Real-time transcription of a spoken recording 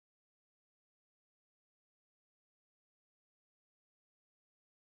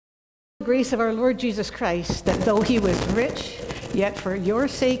Grace of our Lord Jesus Christ, that though he was rich, yet for your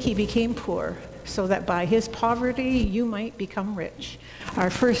sake he became poor, so that by his poverty you might become rich. Our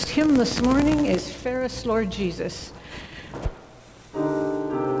first hymn this morning is Fairest Lord Jesus.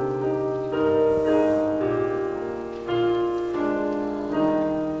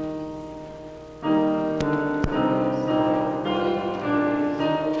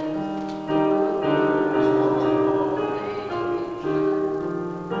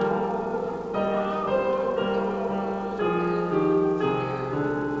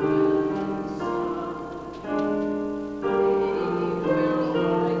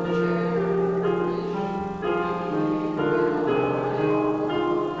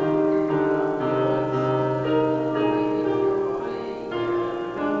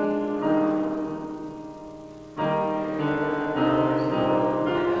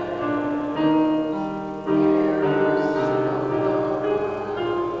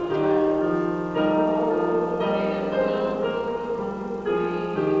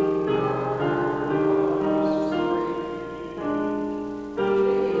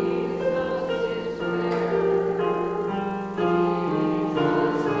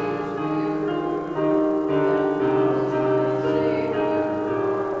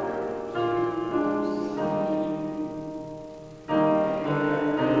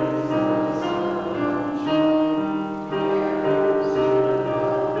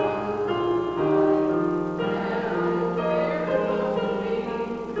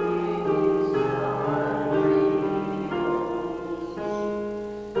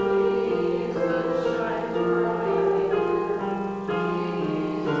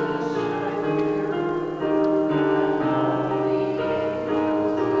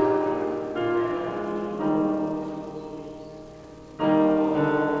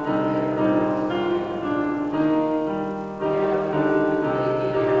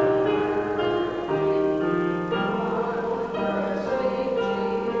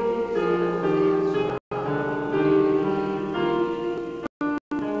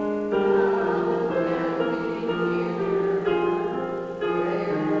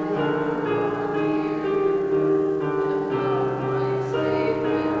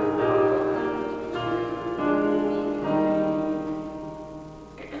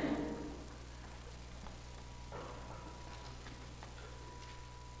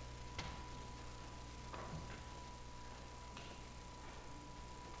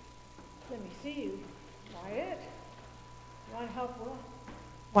 Let me see you. Wyatt? You want to help Will?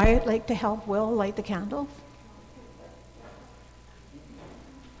 Wyatt like to help Will light the candle?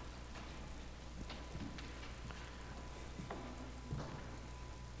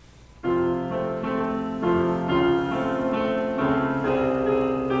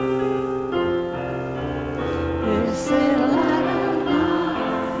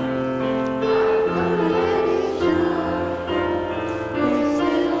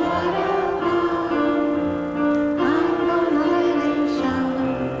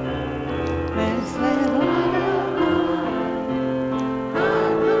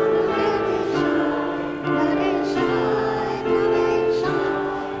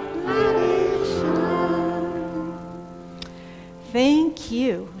 Thank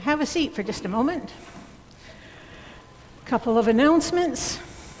you. Have a seat for just a moment. A couple of announcements.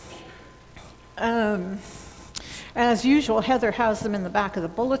 As usual, Heather has them in the back of the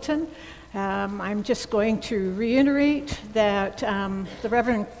bulletin. I'm just going to reiterate that the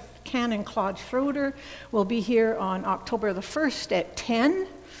Reverend Canon Claude Schroeder will be here on October the 1st at 10.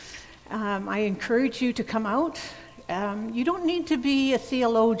 I encourage you to come out. You don't need to be a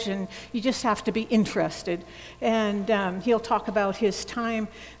theologian, you just have to be interested. And he'll talk about his time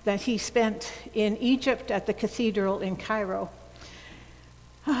that he spent in Egypt at the cathedral in Cairo.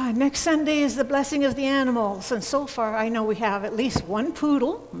 Next Sunday is the blessing of the animals, and so far I know we have at least one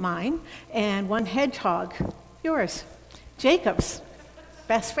poodle, mine, and one hedgehog, yours, Jacob's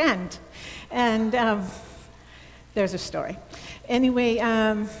best friend. And there's a story. Anyway,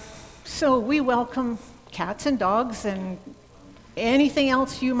 so we welcome cats and dogs and anything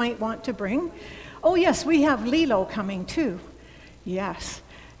else you might want to bring. Oh yes, we have Lilo coming too. Yes.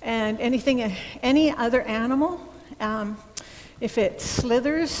 And any other animal, if it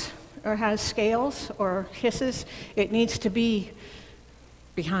slithers or has scales or hisses, it needs to be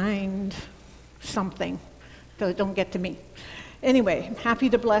behind something so it don't get to me. Anyway, I'm happy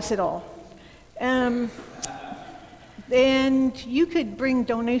to bless it all. And you could bring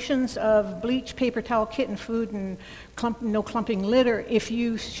donations of bleach, paper towel, kitten food, and no clumping litter if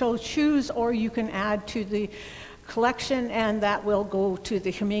you so choose, or you can add to the collection, and that will go to the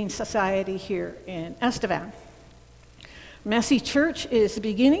Humane Society here in Estevan. Messy Church is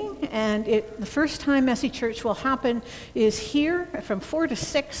beginning, and the first time Messy Church will happen is here from 4 to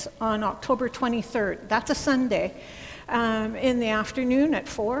 6 on October 23rd. That's a Sunday in the afternoon at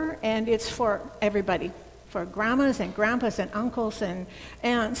 4, and it's for everybody, for grandmas and grandpas and uncles and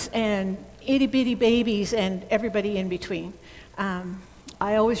aunts and itty-bitty babies and everybody in between.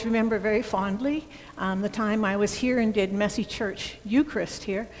 I always remember very fondly the time I was here and did Messy Church Eucharist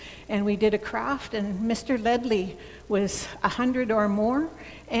here, and we did a craft, and Mr. Ledley was 100 or more,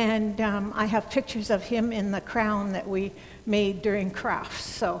 and I have pictures of him in the crown that we made during crafts,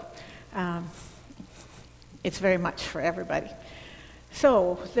 so it's very much for everybody.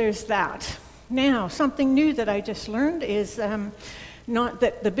 So there's that. Now, something new that I just learned is not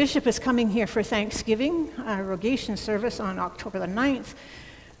that the bishop is coming here for Thanksgiving, rogation service on October the 9th,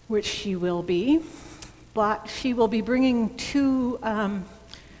 which she will be, but she will be bringing 2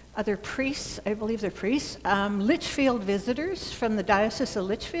 other priests, I believe they're priests, Litchfield visitors from the Diocese of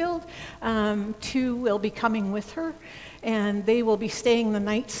Litchfield. 2 will be coming with her, and they will be staying the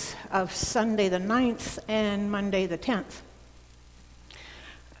nights of Sunday the 9th and Monday the 10th.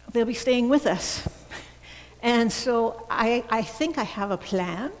 They'll be staying with us. And so I think I have a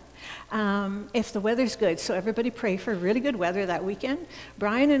plan if the weather's good. So everybody pray for really good weather that weekend.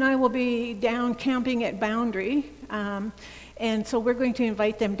 Brian and I will be down camping at Boundary. And so we're going to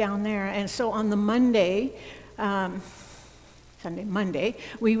invite them down there. And so on the Monday, Monday,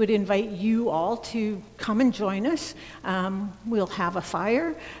 we would invite you all to come and join us. We'll have a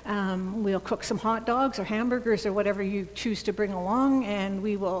fire. We'll cook some hot dogs or hamburgers or whatever you choose to bring along. And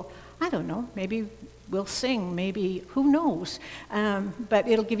we will, I don't know, maybe we'll sing, maybe, who knows? But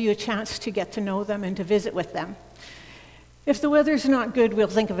it'll give you a chance to get to know them and to visit with them. If the weather's not good, we'll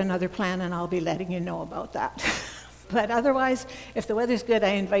think of another plan, and I'll be letting you know about that. But otherwise, if the weather's good,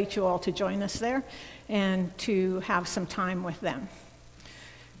 I invite you all to join us there and to have some time with them.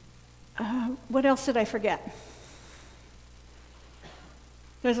 What else did I forget?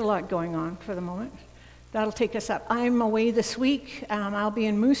 There's a lot going on for the moment. That'll take us up. I'm away this week. I'll be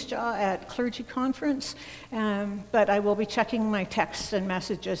in Moose Jaw at clergy conference, but I will be checking my texts and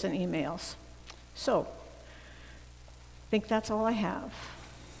messages and emails. So, I think that's all I have.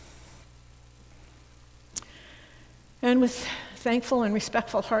 And with thankful and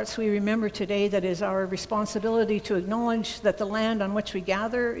respectful hearts, we remember today that it is our responsibility to acknowledge that the land on which we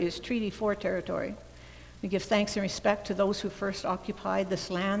gather is Treaty 4 territory. We give thanks and respect to those who first occupied this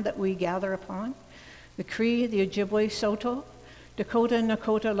land that we gather upon: the Cree, the Ojibwe, Saulteaux, Dakota,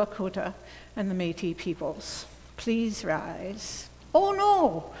 Nakota, Lakota, and the Métis peoples. Please rise. Oh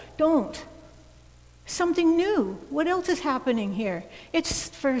no, don't. Something new. What else is happening here? It's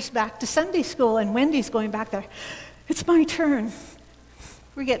first back to Sunday school, and Wendy's going back there. It's my turn.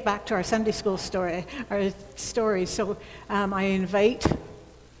 We get back to our Sunday school story. So I invite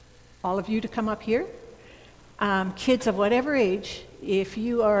all of you to come up here. Kids of whatever age, if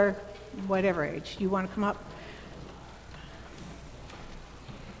you are whatever age, you want to come up.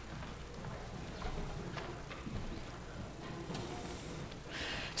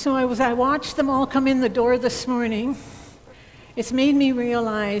 So I watched them all come in the door this morning. It's made me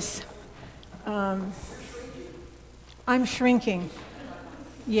realize I'm shrinking.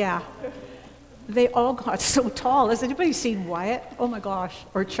 Yeah. They all got so tall. Has anybody seen Wyatt? Oh my gosh.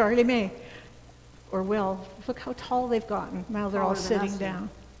 Or Charlie May. Or Will. Look how tall they've gotten. Now they're all sitting down.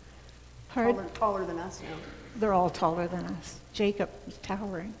 Taller than us now. They're all taller than us. Jacob is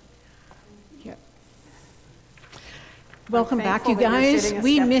towering. Yep. Welcome back, you guys.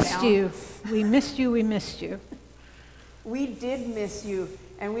 We missed you. We missed you. We missed you. We did miss you,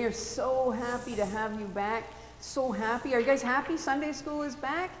 and we are so happy to have you back. So happy. Are you guys happy Sunday school is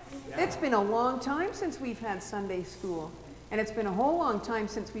back? Yeah. It's been a long time since we've had Sunday school, and it's been a whole long time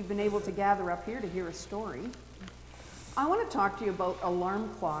since we've been able to gather up here to hear a story. I want to talk to you about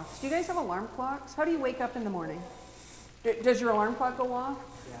alarm clocks. Do you guys have alarm clocks? How do you wake up in the morning? Does your alarm clock go off?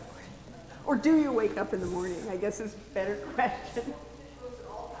 Yeah. Or do you wake up in the morning? I guess is a better question.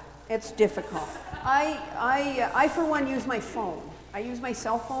 It's difficult. I for one use my phone. I use my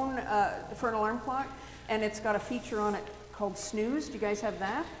cell phone for an alarm clock, and it's got a feature on it called snooze. Do you guys have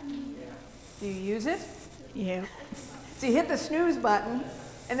that? Yeah. Do you use it? Yeah. So you hit the snooze button,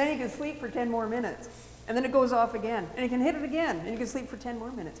 and then you can sleep for 10 more minutes. And then it goes off again, and you can hit it again, and you can sleep for 10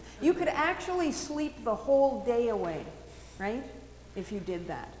 more minutes. You could actually sleep the whole day away, right? If you did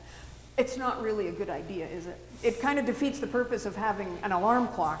that. It's not really a good idea, is it? It kind of defeats the purpose of having an alarm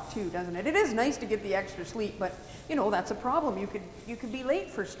clock too, doesn't it? It is nice to get the extra sleep, but you know, that's a problem. You could be late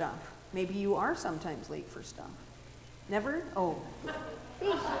for stuff. Maybe you are sometimes late for stuff. Never? Oh.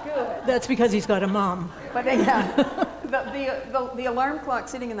 He's good. That's because he's got a mom. But yeah, The alarm clock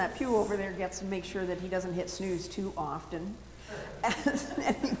sitting in that pew over there gets to make sure that he doesn't hit snooze too often.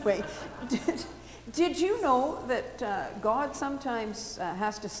 Anyway, did you know that God sometimes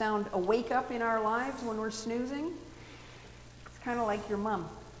has to sound a wake up in our lives when we're snoozing? It's kind of like your mom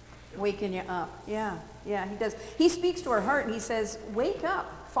waking you up. Yeah, he does. He speaks to our heart and he says, wake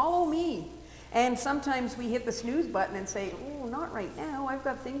up, follow me. And sometimes we hit the snooze button and say, oh, not right now. I've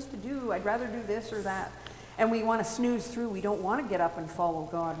got things to do. I'd rather do this or that. And we want to snooze through. We don't want to get up and follow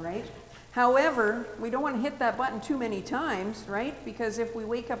God, right? However, we don't want to hit that button too many times, right? Because if we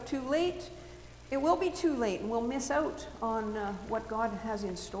wake up too late, it will be too late and we'll miss out on what God has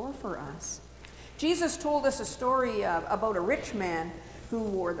in store for us. Jesus told us a story about a rich man who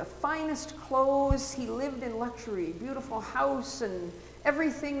wore the finest clothes. He lived in luxury, beautiful house, and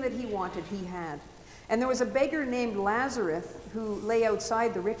everything that he wanted, he had. And there was a beggar named Lazarus who lay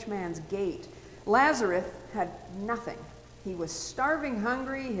outside the rich man's gate. Lazarus had nothing. He was starving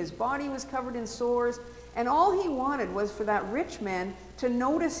hungry, his body was covered in sores, and all he wanted was for that rich man to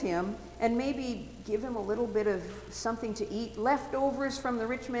notice him and maybe give him a little bit of something to eat, leftovers from the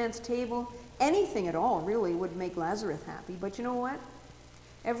rich man's table. Anything at all really would make Lazarus happy. But you know what?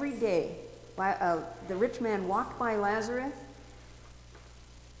 Every day, the rich man walked by Lazarus,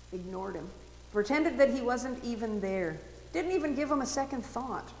 ignored him, pretended that he wasn't even there, didn't even give him a second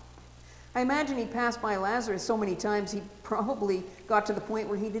thought. I imagine he passed by Lazarus so many times he probably got to the point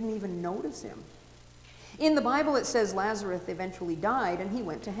where he didn't even notice him. In the Bible it says Lazarus eventually died and he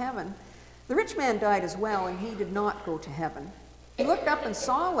went to heaven. The rich man died as well and he did not go to heaven. He looked up and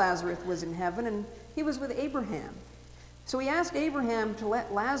saw Lazarus was in heaven and he was with Abraham. So he asked Abraham to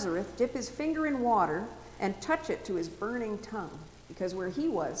let Lazarus dip his finger in water and touch it to his burning tongue, because where he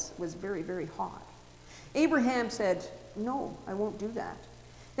was very, very hot. Abraham said, no, I won't do that.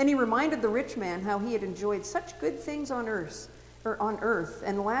 Then he reminded the rich man how he had enjoyed such good things on earth,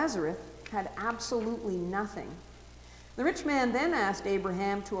 and Lazarus had absolutely nothing. The rich man then asked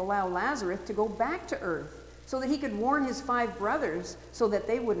Abraham to allow Lazarus to go back to earth so that he could warn his 5 brothers so that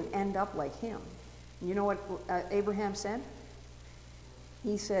they wouldn't end up like him. You know what Abraham said?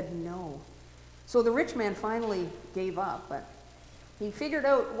 He said no. So the rich man finally gave up, but he figured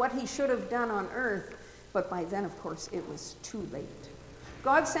out what he should have done on earth, but by then, of course, it was too late.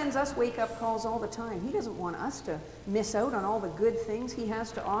 God sends us wake-up calls all the time. He doesn't want us to miss out on all the good things he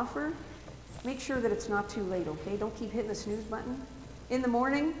has to offer. Make sure that it's not too late, okay? Don't keep hitting the snooze button. In the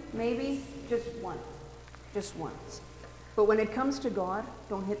morning, maybe, just once. Just once. But when it comes to God,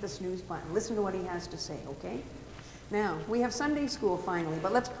 don't hit the snooze button. Listen to what he has to say, okay? Now, we have Sunday school finally,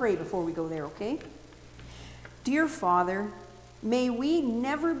 but let's pray before we go there, okay? Dear Father, may we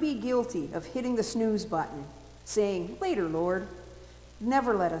never be guilty of hitting the snooze button, saying, later, Lord.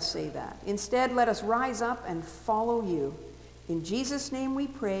 Never let us say that. Instead, let us rise up and follow you. In Jesus' name we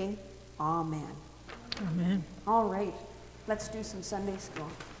pray, amen. Amen. All right, let's do some Sunday school.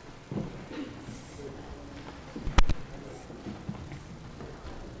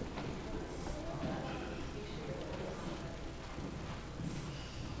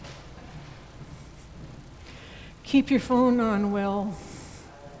 Keep your phone on, Will.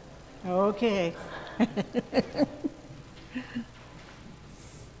 Okay.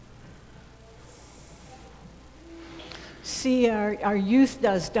 See, our youth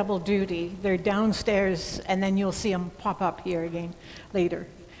does double duty. They're downstairs, and then you'll see them pop up here again later.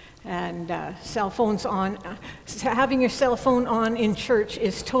 And cell phones on. Having your cell phone on in church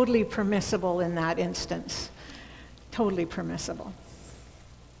is totally permissible in that instance. Totally permissible.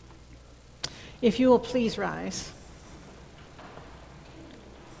 If you will please rise.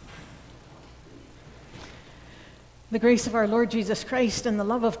 The grace of our Lord Jesus Christ and the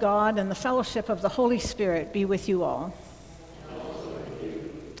love of God and the fellowship of the Holy Spirit be with you all.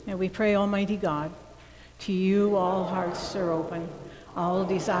 And we pray, Almighty God, to you all hearts are open, all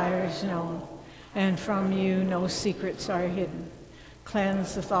desires known, and from you no secrets are hidden.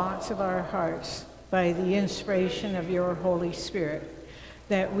 Cleanse the thoughts of our hearts by the inspiration of your Holy Spirit,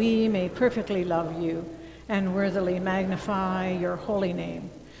 that we may perfectly love you and worthily magnify your holy name,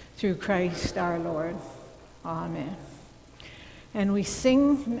 through Christ our Lord. Amen. And we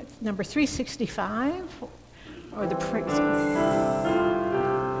sing number 365, or the praise.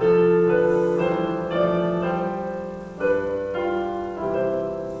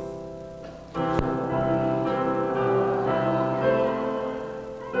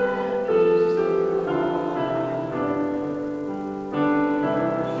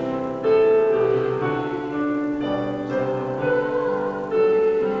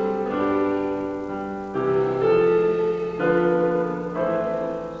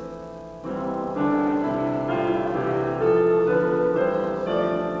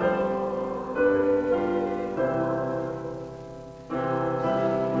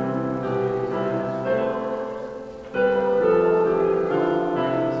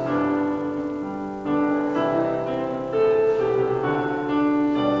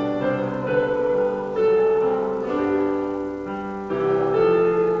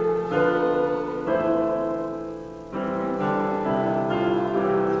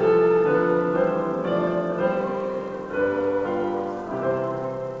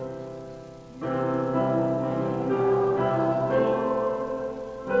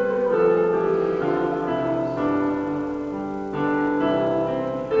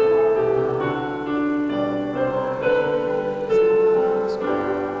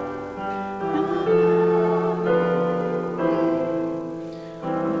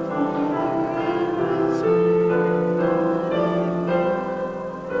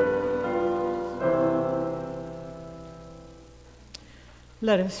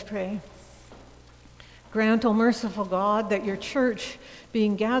 Let us pray. Grant, O merciful God, that your church,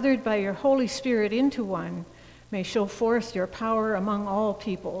 being gathered by your Holy Spirit into one, may show forth your power among all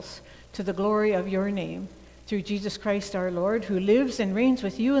peoples to the glory of your name, through Jesus Christ our Lord, who lives and reigns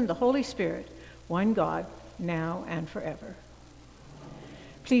with you in the Holy Spirit, one God, now and forever.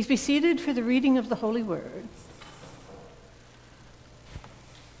 Please be seated for the reading of the Holy Word.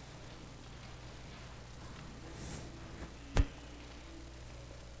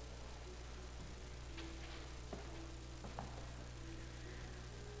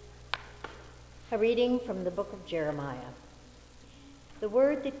 A reading from the book of Jeremiah. The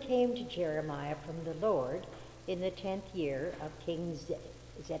word that came to Jeremiah from the Lord in the 10th year of King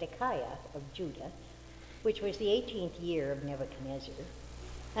Zedekiah of Judah, which was the 18th year of Nebuchadnezzar.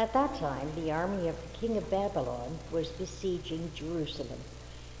 At that time, the army of the king of Babylon was besieging Jerusalem,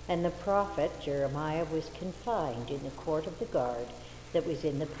 and the prophet Jeremiah was confined in the court of the guard that was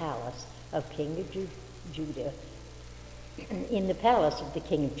in the palace of King of Judah, in the palace of the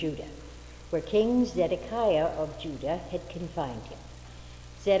king of Judah, where King Zedekiah of Judah had confined him.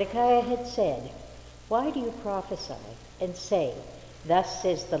 Zedekiah had said, "Why do you prophesy and say, 'Thus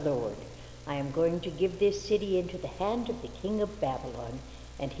says the Lord, I am going to give this city into the hand of the king of Babylon,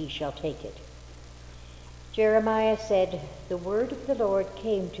 and he shall take it'?" Jeremiah said, "The word of the Lord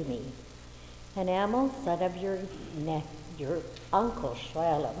came to me. Hanamel, son of your uncle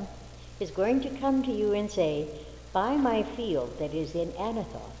Shallum, is going to come to you and say, 'Buy my field that is in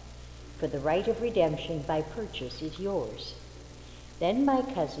Anathoth, for the right of redemption by purchase is yours.'" Then my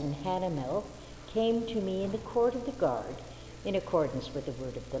cousin Hanamel came to me in the court of the guard, in accordance with the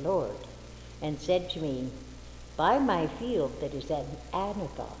word of the Lord, and said to me, "Buy my field that is at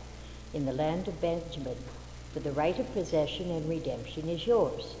Anathoth, in the land of Benjamin, for the right of possession and redemption is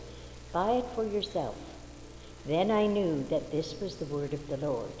yours. Buy it for yourself." Then I knew that this was the word of the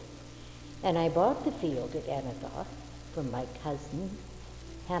Lord. And I bought the field at Anathoth from my cousin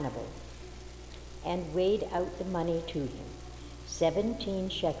Hannibal, and weighed out the money to him, 17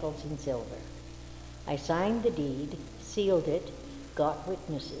 shekels in silver. I signed the deed, sealed it, got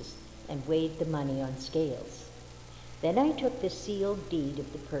witnesses, and weighed the money on scales. Then I took the sealed deed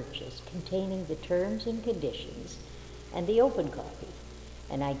of the purchase, containing the terms and conditions, and the open copy,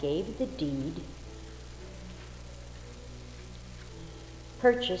 and I gave the deed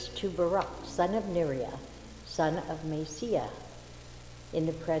purchase to Baruch, son of Neriah, son of Messiah, in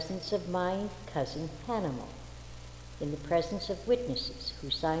the presence of my cousin Hanamel, in the presence of witnesses who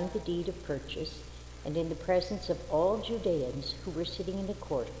signed the deed of purchase, and in the presence of all Judeans who were sitting in the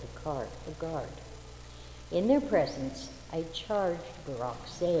court of the guard. In their presence I charged Baruch,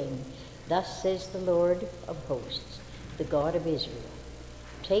 saying, "Thus says the Lord of hosts, the God of Israel,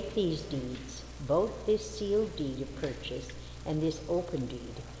 take these deeds, both this sealed deed of purchase and this open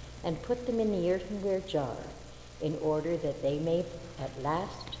deed, and put them in the earthenware jar, in order that they may at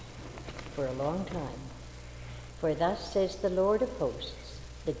last for a long time. For thus says the Lord of hosts,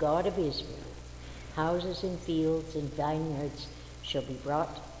 the God of Israel, houses and fields and vineyards shall be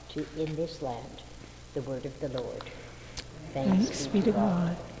brought to in this land." The word of the Lord. Thanks be to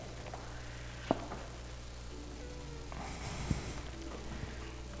God.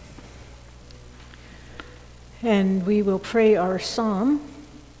 And we will pray our psalm,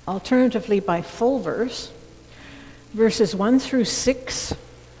 alternatively by full verse, verses 1 through 6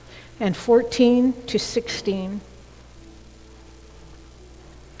 and 14 to 16.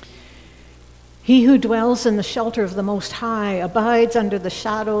 He who dwells in the shelter of the Most High abides under the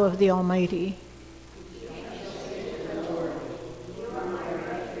shadow of the Almighty.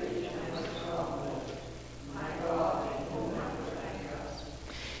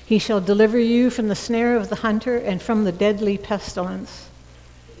 He shall deliver you from the snare of the hunter and from the deadly pestilence.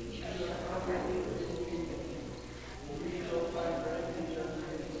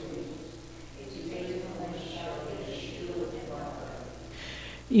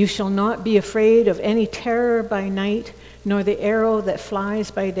 You shall not be afraid of any terror by night, nor the arrow that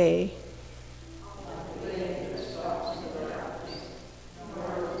flies by day.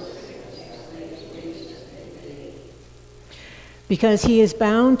 Because he is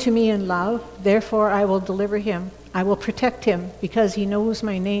bound to me in love, therefore I will deliver him. I will protect him, because he knows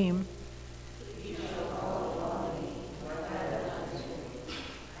my name.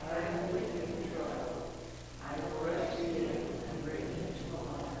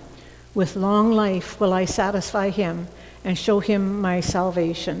 With long life will I satisfy him and show him my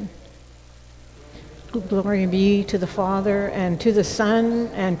salvation. Glory be to the Father, and to the Son,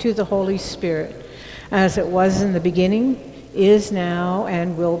 and to the Holy Spirit, as it was in the beginning, is now,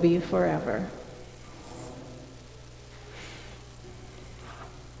 and will be forever.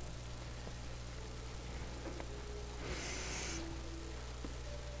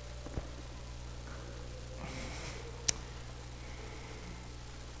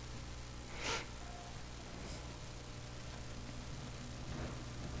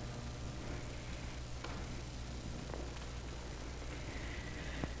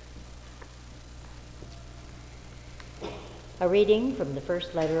 A reading from the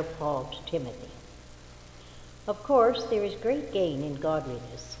first letter of Paul to Timothy. Of course, there is great gain in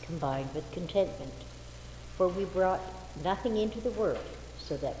godliness combined with contentment, for we brought nothing into the world,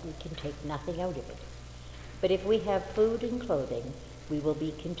 so that we can take nothing out of it. But if we have food and clothing, we will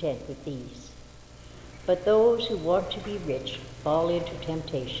be content with these. But those who want to be rich fall into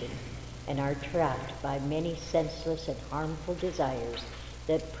temptation and are trapped by many senseless and harmful desires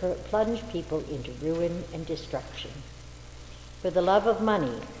that plunge people into ruin and destruction. For the love of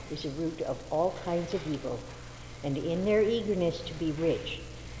money is a root of all kinds of evil, and in their eagerness to be rich,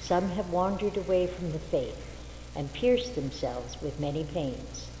 some have wandered away from the faith and pierced themselves with many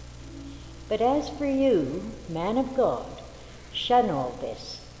pains. But as for you, man of God, shun all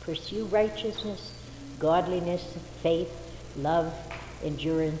this, pursue righteousness, godliness, faith, love,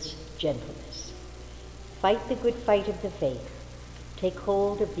 endurance, gentleness. Fight the good fight of the faith. Take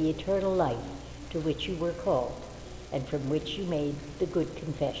hold of the eternal life to which you were called, and from which you made the good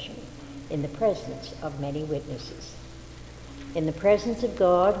confession, in the presence of many witnesses. In the presence of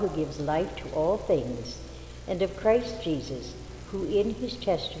God, who gives life to all things, and of Christ Jesus, who in his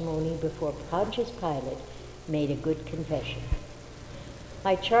testimony before Pontius Pilate made a good confession.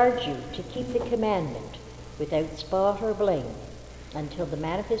 I charge you to keep the commandment without spot or blame until the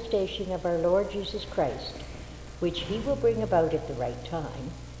manifestation of our Lord Jesus Christ, which he will bring about at the right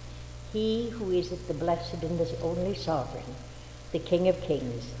time, he who is the blessed and the only sovereign, the King of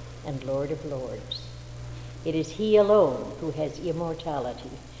kings and Lord of lords. It is he alone who has immortality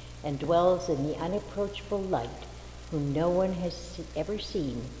and dwells in the unapproachable light, whom no one has ever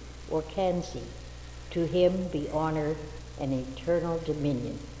seen or can see. To him be honor and eternal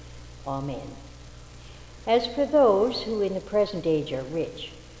dominion. Amen. As for those who in the present age are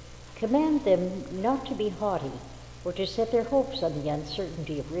rich, command them not to be haughty or to set their hopes on the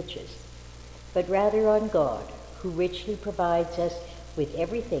uncertainty of riches, but rather on God, who richly provides us with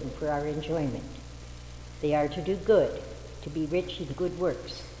everything for our enjoyment. They are to do good, to be rich in good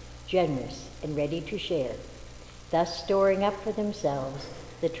works, generous and ready to share, thus storing up for themselves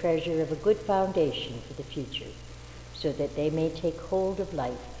the treasure of a good foundation for the future, so that they may take hold of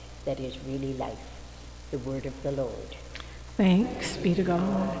life that is really life. The word of the Lord. Thanks be to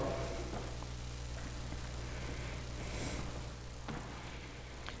God.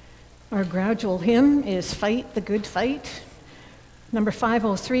 Our gradual hymn is Fight the Good Fight, number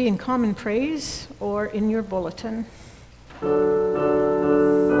 503 in Common Praise or in your bulletin.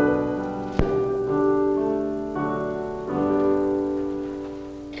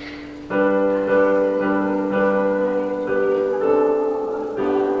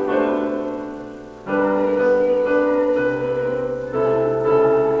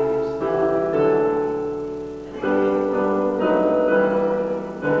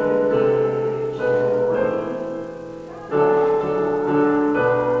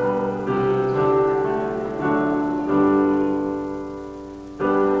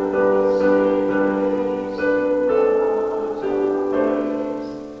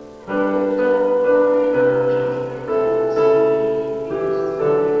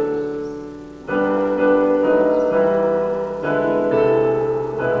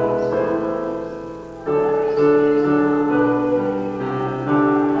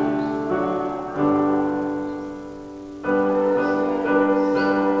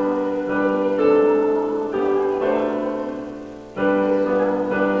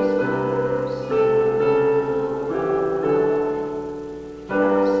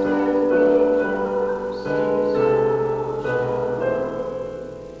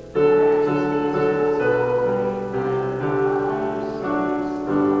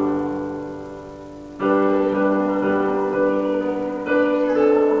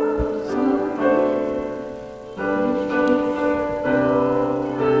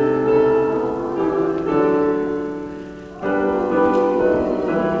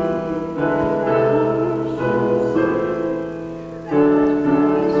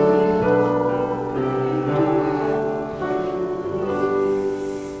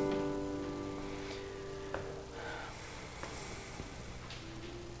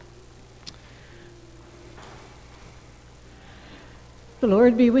 The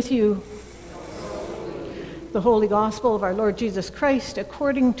Lord be with you. The Holy Gospel of our Lord Jesus Christ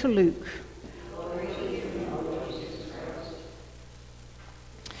according to Luke.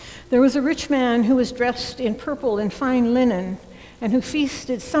 There was a rich man who was dressed in purple and fine linen, and who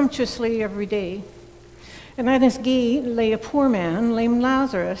feasted sumptuously every day. And at his gate lay a poor man, named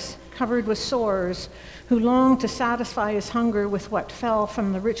Lazarus, covered with sores, who longed to satisfy his hunger with what fell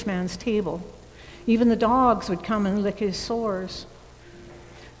from the rich man's table. Even the dogs would come and lick his sores.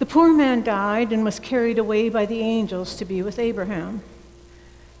 The poor man died and was carried away by the angels to be with Abraham.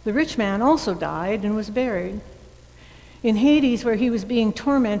 The rich man also died and was buried. In Hades, where he was being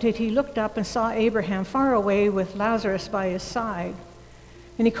tormented, he looked up and saw Abraham far away with Lazarus by his side.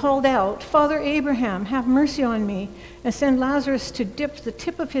 And he called out, "Father Abraham, have mercy on me, and send Lazarus to dip the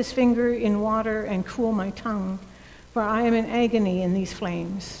tip of his finger in water and cool my tongue, for I am in agony in these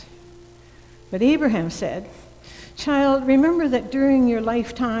flames." But Abraham said, "Child, remember that during your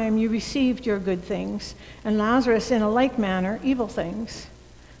lifetime you received your good things, and Lazarus in a like manner evil things.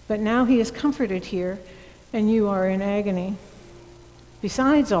 But now he is comforted here, and you are in agony.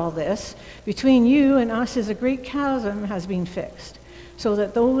 Besides all this, between you and us is a great chasm has been fixed, so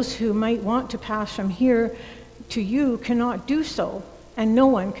that those who might want to pass from here to you cannot do so, and no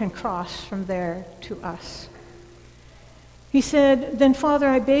one can cross from there to us." He said, "Then, Father,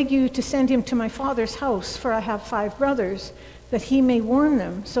 I beg you to send him to my father's house, for I have 5 brothers, that he may warn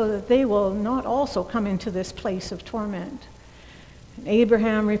them, so that they will not also come into this place of torment." And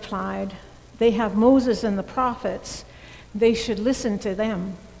Abraham replied, "They have Moses and the prophets. They should listen to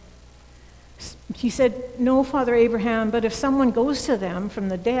them." He said, "No, Father Abraham, but if someone goes to them from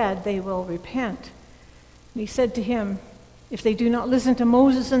the dead, they will repent." And he said to him, "If they do not listen to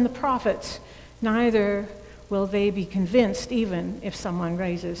Moses and the prophets, neither will they be convinced, even if someone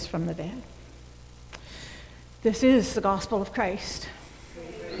rises from the dead." This is the gospel of Christ.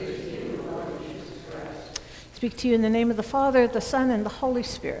 Praise to you, Lord Jesus Christ. Speak to you in the name of the Father, the Son, and the Holy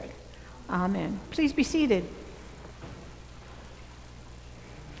Spirit. Amen. Please be seated.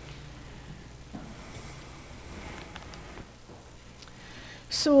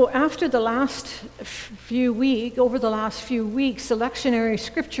 So over the last few weeks, the lectionary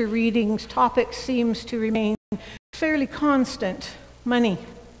scripture readings topic seems to remain fairly constant: money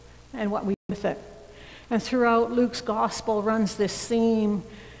and what we do with it. And throughout Luke's gospel runs this theme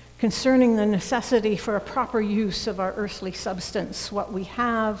concerning the necessity for a proper use of our earthly substance, what we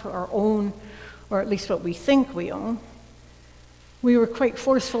have or own, or at least what we think we own. We were quite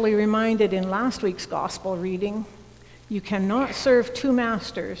forcefully reminded in last week's gospel reading, you cannot serve 2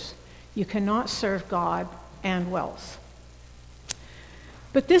 masters. You cannot serve God and wealth.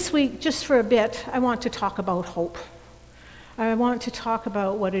 But this week, just for a bit, I want to talk about hope. I want to talk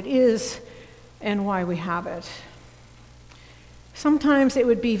about what it is and why we have it. Sometimes it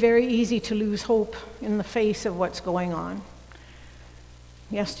would be very easy to lose hope in the face of what's going on.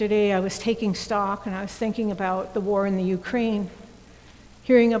 Yesterday, I was taking stock and I was thinking about the war in the Ukraine,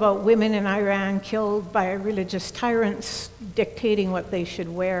 hearing about women in Iran killed by religious tyrants dictating what they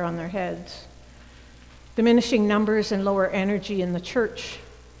should wear on their heads, diminishing numbers and lower energy in the church,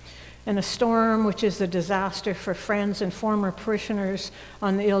 and a storm which is a disaster for friends and former parishioners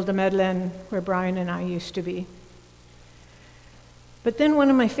on the Ile de Madeleine, where Brian and I used to be. But then one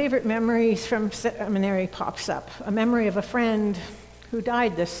of my favorite memories from seminary pops up, a memory of a friend who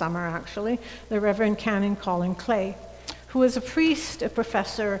died this summer, actually, the Reverend Canon Colin Clay, who was a priest, a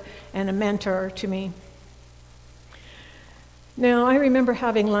professor, and a mentor to me. Now, I remember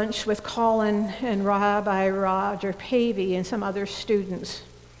having lunch with Colin and Rabbi Roger Pavey and some other students.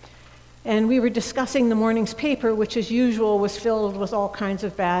 And we were discussing the morning's paper, which as usual was filled with all kinds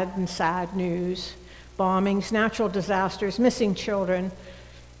of bad and sad news, bombings, natural disasters, missing children.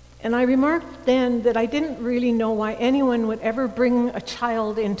 And I remarked then that I didn't really know why anyone would ever bring a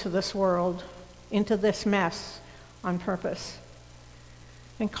child into this world, into this mess, on purpose.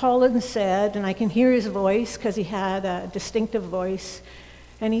 And Colin said, and I can hear his voice because he had a distinctive voice,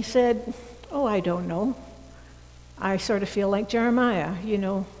 and he said, "Oh, I don't know. I sort of feel like Jeremiah,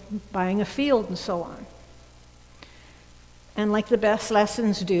 buying a field and so on." And like the best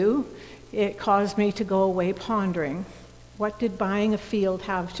lessons do, it caused me to go away pondering, what did buying a field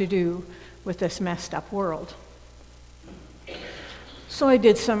have to do with this messed up world? So I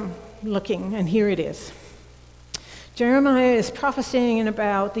did some looking, and here it is. Jeremiah is prophesying in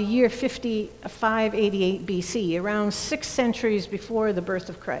about the year 588 BC, around 6 centuries before the birth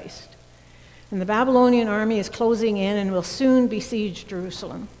of Christ. And the Babylonian army is closing in and will soon besiege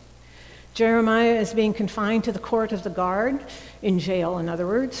Jerusalem. Jeremiah is being confined to the court of the guard, in jail in other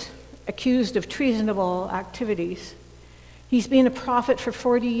words, accused of treasonable activities. He's been a prophet for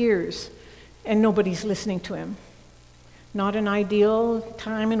 40 years, and nobody's listening to him. Not an ideal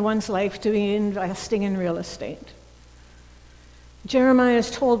time in one's life to be investing in real estate. Jeremiah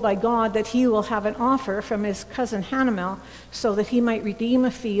is told by God that he will have an offer from his cousin Hanamel so that he might redeem a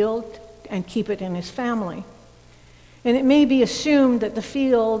field and keep it in his family. And it may be assumed that the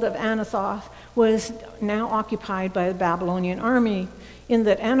field of Anathoth was now occupied by the Babylonian army, in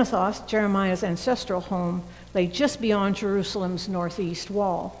that Anathoth, Jeremiah's ancestral home, lay just beyond Jerusalem's northeast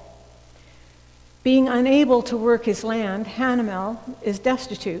wall. Being unable to work his land, Hanamel is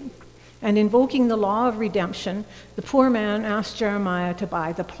destitute, and invoking the law of redemption, the poor man asked Jeremiah to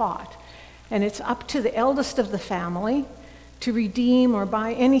buy the plot. And it's up to the eldest of the family to redeem or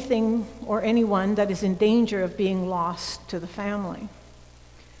buy anything or anyone that is in danger of being lost to the family.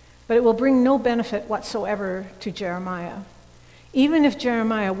 But it will bring no benefit whatsoever to Jeremiah. Even if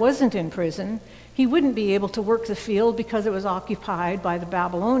Jeremiah wasn't in prison, he wouldn't be able to work the field because it was occupied by the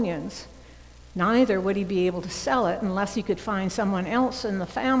Babylonians. Neither would he be able to sell it unless he could find someone else in the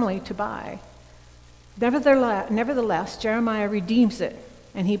family to buy. Nevertheless, Jeremiah redeems it,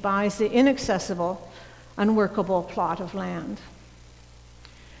 and he buys the inaccessible, unworkable plot of land.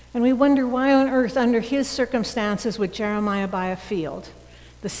 And we wonder why on earth, under his circumstances, would Jeremiah buy a field?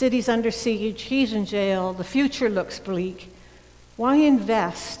 The city's under siege, he's in jail, the future looks bleak. Why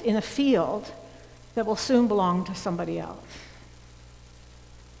invest in a field that will soon belong to somebody else?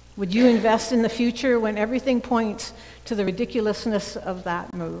 Would you invest in the future when everything points to the ridiculousness of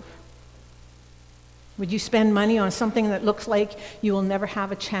that move? Would you spend money on something that looks like you will never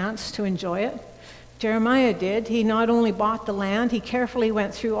have a chance to enjoy it? Jeremiah did. He not only bought the land, he carefully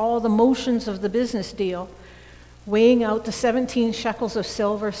went through all the motions of the business deal, weighing out the 17 shekels of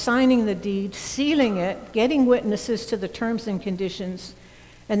silver, signing the deed, sealing it, getting witnesses to the terms and conditions,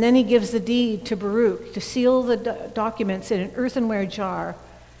 and then he gives the deed to Baruch to seal the documents in an earthenware jar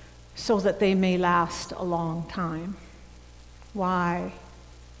so that they may last a long time. Why?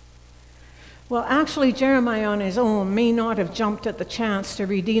 Well, actually, Jeremiah on his own may not have jumped at the chance to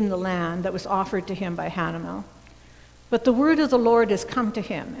redeem the land that was offered to him by Hanamel. But the word of the Lord has come to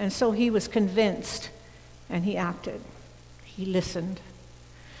him, and so he was convinced, and he acted. He listened.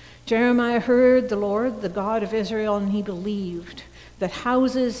 Jeremiah heard the Lord, the God of Israel, and he believed that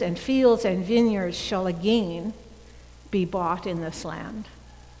houses and fields and vineyards shall again be bought in this land.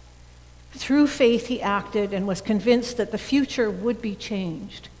 Through faith, he acted and was convinced that the future would be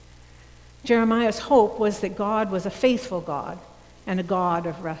changed. Jeremiah's hope was that God was a faithful God and a God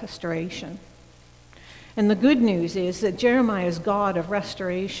of restoration. And the good news is that Jeremiah's God of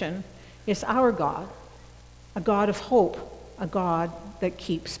restoration is our God, a God of hope, a God that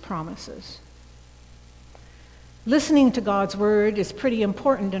keeps promises. Listening to God's word is pretty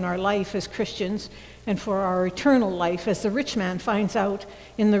important in our life as Christians and for our eternal life, as the rich man finds out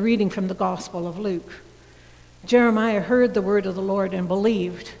in the reading from the Gospel of Luke. Jeremiah heard the word of the Lord and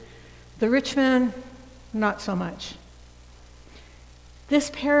believed. The rich man, not so much.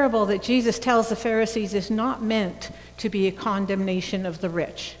 This parable that Jesus tells the Pharisees is not meant to be a condemnation of the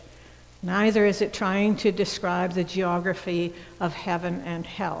rich. Neither is it trying to describe the geography of heaven and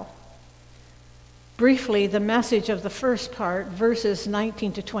hell. Briefly, the message of the first part, verses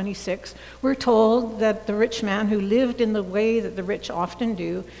 19 to 26, we're told that the rich man who lived in the way that the rich often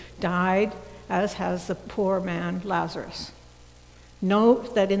do died, as has the poor man Lazarus.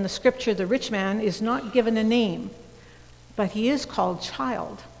 Note that in the scripture, the rich man is not given a name, but he is called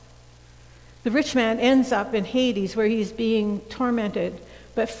child. The rich man ends up in Hades, where he's being tormented,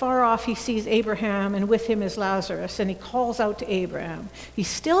 but far off he sees Abraham, and with him is Lazarus, and he calls out to Abraham. He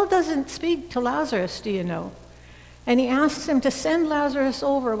still doesn't speak to Lazarus, do you know? And he asks him to send Lazarus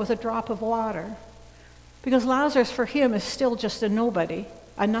over with a drop of water, because Lazarus for him is still just a nobody,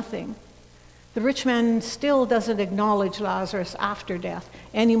 a nothing. The rich man still doesn't acknowledge Lazarus after death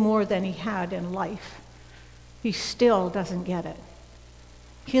any more than he had in life. He still doesn't get it.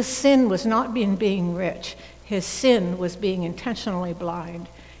 His sin was not in being rich. His sin was being intentionally blind.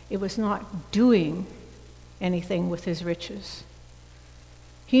 It was not doing anything with his riches.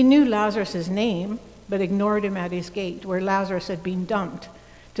 He knew Lazarus' name, but ignored him at his gate, where Lazarus had been dumped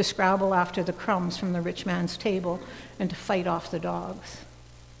to scrabble after the crumbs from the rich man's table and to fight off the dogs.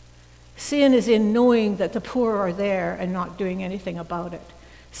 Sin is in knowing that the poor are there and not doing anything about it.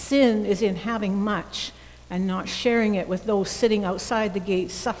 Sin is in having much and not sharing it with those sitting outside the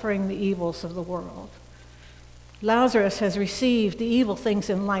gate suffering the evils of the world. Lazarus has received the evil things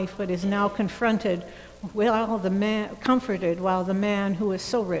in life, but is now comforted while the man who is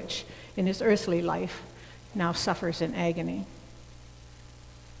so rich in his earthly life now suffers in agony.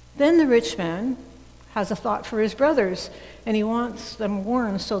 Then the rich man has a thought for his brothers, and he wants them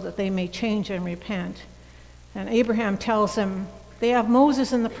warned so that they may change and repent. And Abraham tells him, they have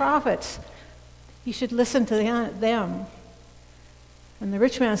Moses and the prophets. You should listen to them. And the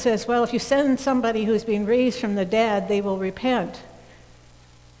rich man says, well, if you send somebody who's been raised from the dead, they will repent.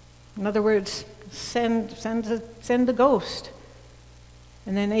 In other words, send the ghost.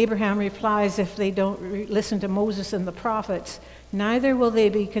 And then Abraham replies, if they don't listen to Moses and the prophets, neither will they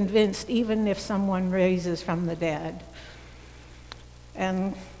be convinced even if someone raises from the dead.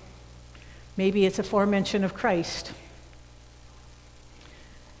 And maybe it's a foremention of Christ.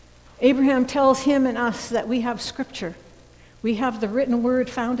 Abraham tells him and us that we have Scripture. We have the written word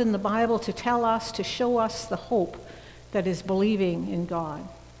found in the Bible to tell us, to show us the hope that is believing in God.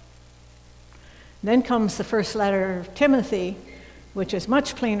 Then comes the first letter of Timothy, which is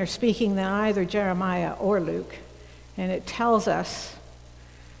much plainer speaking than either Jeremiah or Luke. And it tells us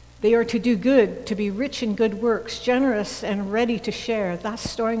they are to do good, to be rich in good works, generous and ready to share, thus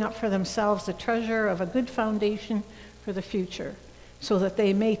storing up for themselves the treasure of a good foundation for the future, so that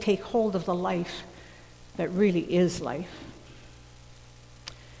they may take hold of the life that really is life.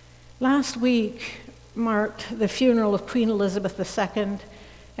 Last week marked the funeral of Queen Elizabeth II,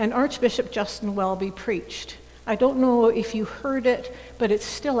 and Archbishop Justin Welby preached. I don't know if you heard it, but it's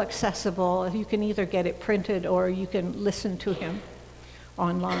still accessible. You can either get it printed or you can listen to him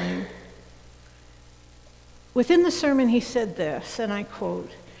online. Within the sermon, he said this, and I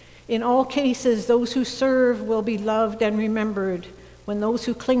quote, "In all cases, those who serve will be loved and remembered when those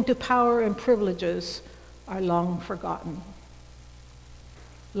who cling to power and privileges are long forgotten."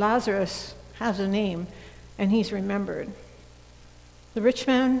 Lazarus has a name, and he's remembered. The rich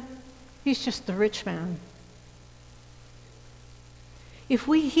man, he's just the rich man. If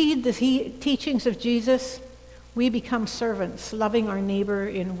we heed the teachings of Jesus, we become servants, loving our neighbor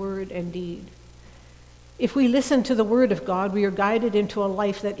in word and deed. If we listen to the word of God, we are guided into a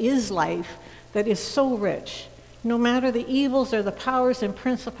life, that is so rich, no matter the evils or the powers and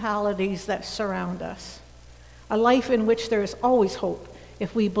principalities that surround us. A life in which there is always hope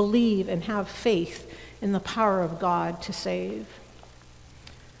if we believe and have faith in the power of God to save.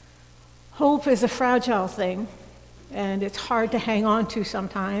 Hope is a fragile thing, and it's hard to hang on to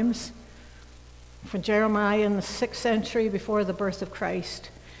sometimes. For Jeremiah in the 6th century before the birth of Christ,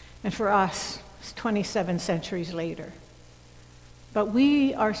 and for us, it's 27 centuries later. But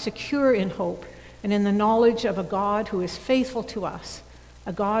we are secure in hope and in the knowledge of a God who is faithful to us,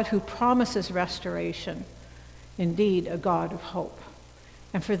 a God who promises restoration, indeed a God of hope.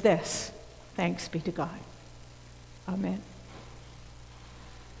 And for this, thanks be to God. Amen.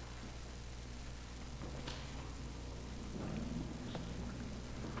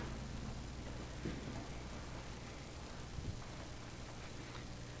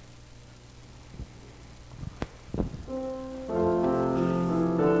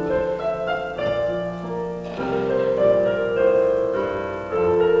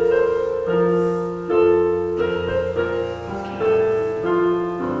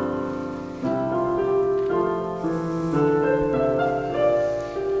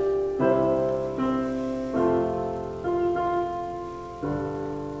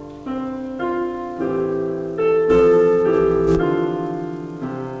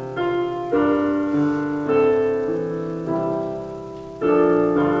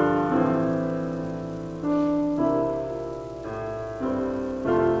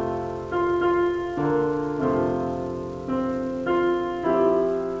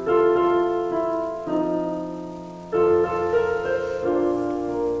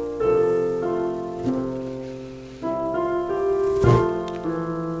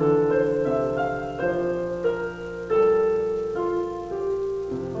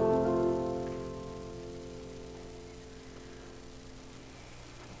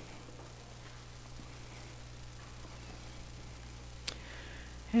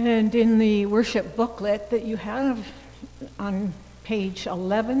 And in the worship booklet that you have on page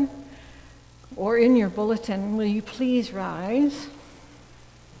 11, or in your bulletin, will you please rise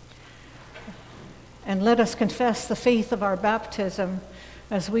and let us confess the faith of our baptism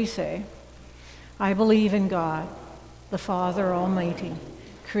as we say, "I believe in God, the Father Almighty,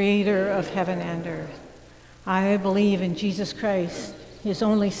 creator of heaven and earth. I believe in Jesus Christ, his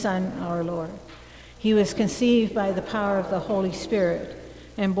only Son, our Lord. He was conceived by the power of the Holy Spirit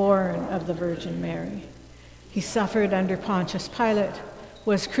and born of the Virgin Mary. He suffered under Pontius Pilate,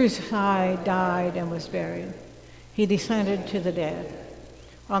 was crucified, died, and was buried. He descended to the dead.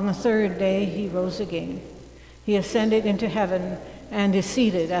 On the third day he rose again. He ascended into heaven and is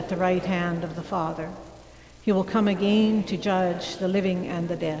seated at the right hand of the Father. He will come again to judge the living and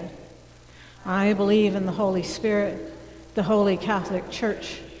the dead. I believe in the Holy Spirit, the Holy Catholic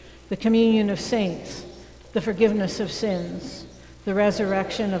Church, the communion of saints, the forgiveness of sins, the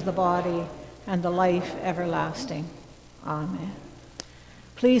resurrection of the body, and the life everlasting. Amen."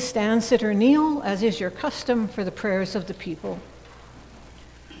 Please stand, sit, or kneel, as is your custom, for the prayers of the people.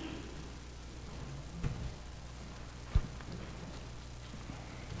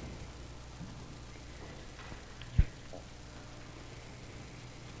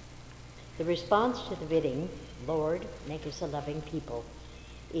 The response to the bidding, Lord, make us a loving people,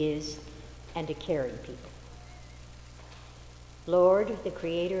 is, and a caring people. Lord, the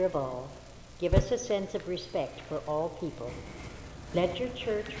creator of all, give us a sense of respect for all people. Let your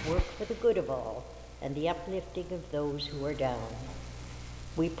church work for the good of all and the uplifting of those who are down.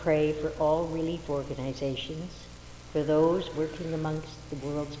 We pray for all relief organizations, for those working amongst the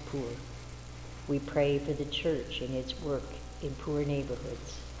world's poor. We pray for the church in its work in poor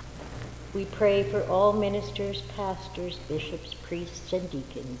neighborhoods. We pray for all ministers, pastors, bishops, priests, and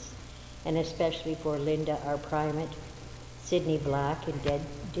deacons, and especially for Linda, our primate, Sidney Black,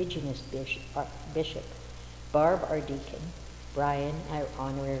 Indigenous bishop, Barb, our deacon, Brian, our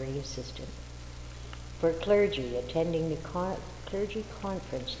honorary assistant. For clergy attending the clergy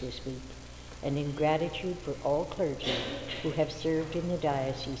conference this week, and in gratitude for all clergy who have served in the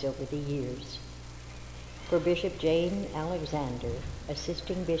diocese over the years. For Bishop Jane Alexander,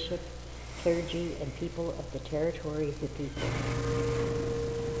 assisting bishop, clergy, and people of the territory of the people.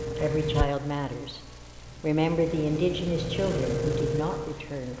 Every child matters. Remember the Indigenous children who did not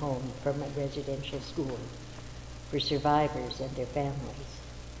return home from a residential school, for survivors and their families,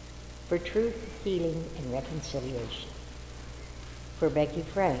 for truth, healing, and reconciliation, for Becky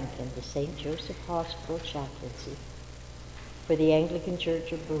Frank and the St. Joseph Hospital chaplaincy, for the Anglican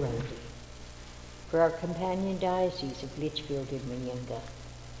Church of Burundi, for our companion diocese of Litchfield and Minyanga,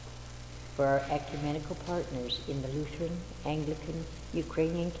 for our ecumenical partners in the Lutheran, Anglican,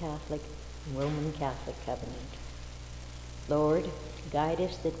 Ukrainian Catholic, and Roman Catholic covenant. Lord, guide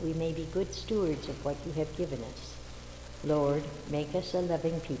us that we may be good stewards of what you have given us. Lord, make us a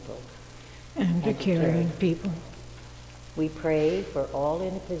loving people. And a caring people. We pray for all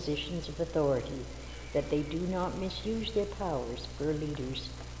in the positions of authority that they do not misuse their powers for leaders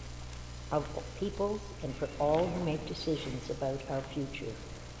of people and for all who make decisions about our future.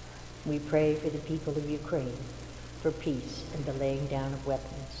 We pray for the people of Ukraine, for peace and the laying down of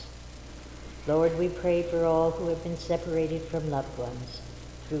weapons. Lord, we pray for all who have been separated from loved ones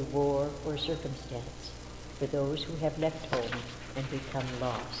through war or circumstance, for those who have left home and become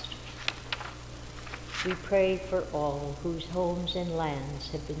lost. We pray for all whose homes and lands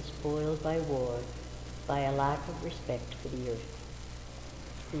have been spoiled by war, by a lack of respect for the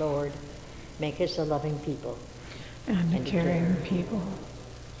earth. Lord, make us a loving people. And a caring people.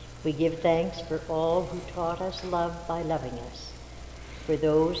 We give thanks for all who taught us love by loving us, for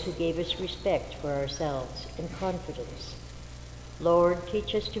those who gave us respect for ourselves and confidence. Lord,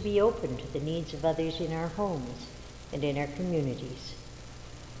 teach us to be open to the needs of others in our homes and in our communities.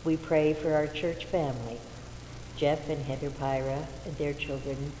 We pray for our church family, Jeff and Heather Pyra and their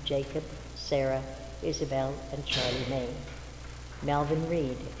children, Jacob, Sarah, Isabel, and Charlie May, Melvin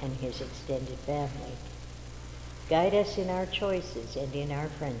Reed and his extended family. Guide us in our choices and in our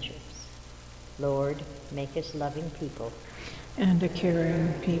friendships. Lord, make us loving people. And a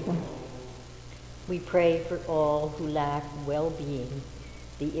caring people. We pray for all who lack well-being,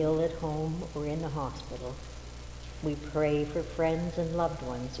 the ill at home or in the hospital. We pray for friends and loved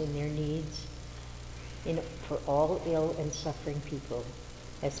ones in their needs, for all ill and suffering people,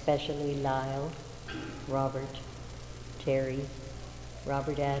 especially Lyle, Robert, Terry,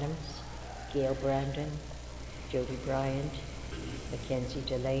 Robert Adams, Gail Brandon, Jody Bryant, Mackenzie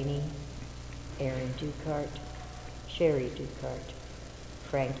Delaney, Aaron Ducart, Sherry Ducart,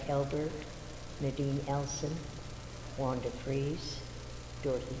 Frank Elbert, Nadine Elson, Wanda Fries,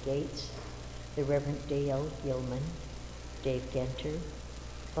 Dorothy Gates, the Reverend Dale Gilman, Dave Genter,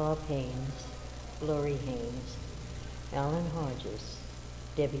 Bob Haynes, Lori Haynes, Alan Hodges,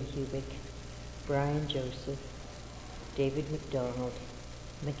 Debbie Hubick, Brian Joseph, David McDonald,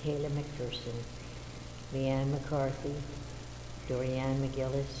 Michaela McPherson, Leanne McCarthy, Dorianne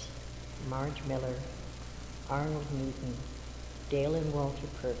McGillis, Marge Miller, Arnold Newton, Dale and Walter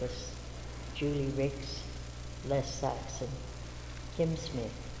Purvis, Julie Ricks, Les Saxon, Kim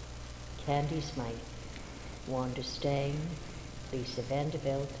Smith, Candy Smythe, Wanda Stang, Lisa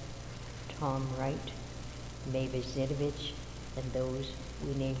Vandeveld, Tom Wright, Mavis Zinovich, and those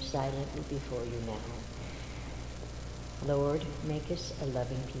we name silently before you now. Lord, make us a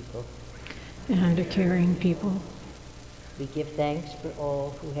loving people. And a caring people. We give thanks for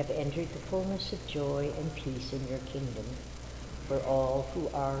all who have entered the fullness of joy and peace in your kingdom, for all who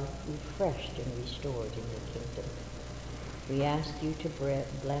are refreshed and restored in your kingdom. We ask you to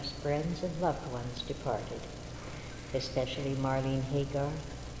bless friends and loved ones departed, especially Marlene Hagar,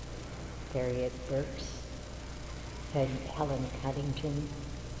 Harriet Burks, Helen Cuddington,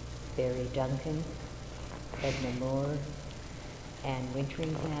 Barry Duncan, Edna Moore, Anne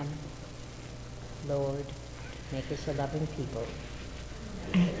Winteringham. Lord, make us a loving people.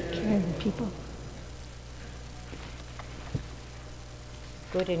 and caring people.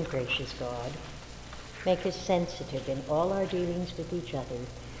 Good and gracious God, make us sensitive in all our dealings with each other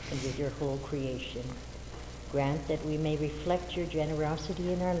and with your whole creation. Grant that we may reflect your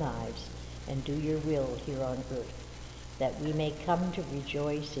generosity in our lives and do your will here on earth, that we may come to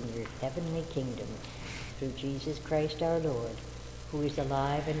rejoice in your heavenly kingdom through Jesus Christ our Lord, who is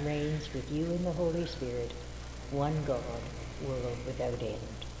alive and reigns with you in the Holy Spirit, one God, world without end.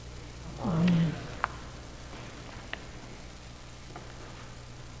 Amen.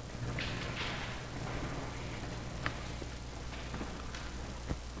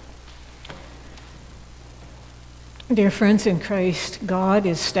 Dear friends in Christ, God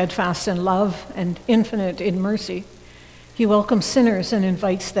is steadfast in love and infinite in mercy. He welcomes sinners and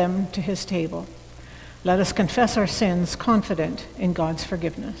invites them to his table. Let us confess our sins, confident in God's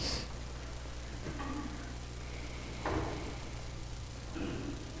forgiveness.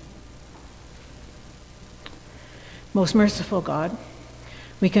 Most merciful God,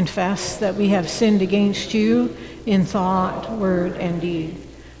 we confess that we have sinned against you in thought, word, and deed,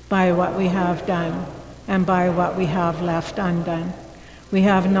 by what we have done and by what we have left undone. We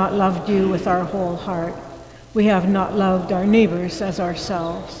have not loved you with our whole heart. We have not loved our neighbors as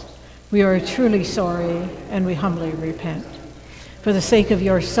ourselves. We are truly sorry, and we humbly repent. For the sake of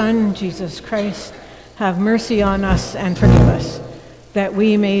your Son, Jesus Christ, have mercy on us and forgive us, that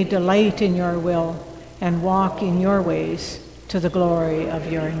we may delight in your will and walk in your ways to the glory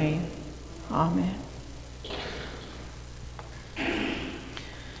of your name. Amen.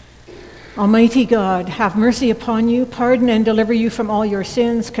 Almighty God, have mercy upon you, pardon and deliver you from all your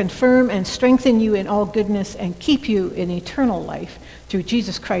sins, confirm and strengthen you in all goodness, and keep you in eternal life through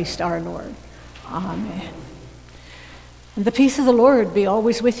Jesus Christ our Lord. Amen. And the peace of the Lord be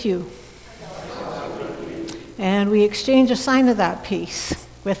always with you. And we exchange a sign of that peace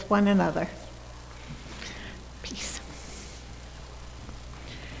with one another. Peace.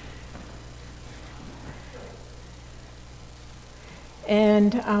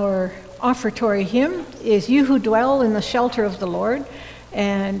 And our offertory hymn is You Who Dwell in the Shelter of the Lord,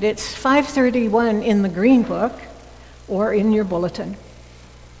 and it's 531 in the Green Book or in your bulletin.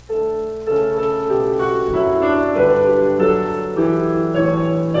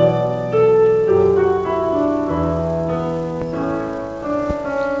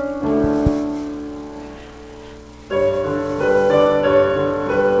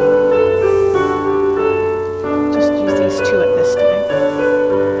 Just use these two at this time.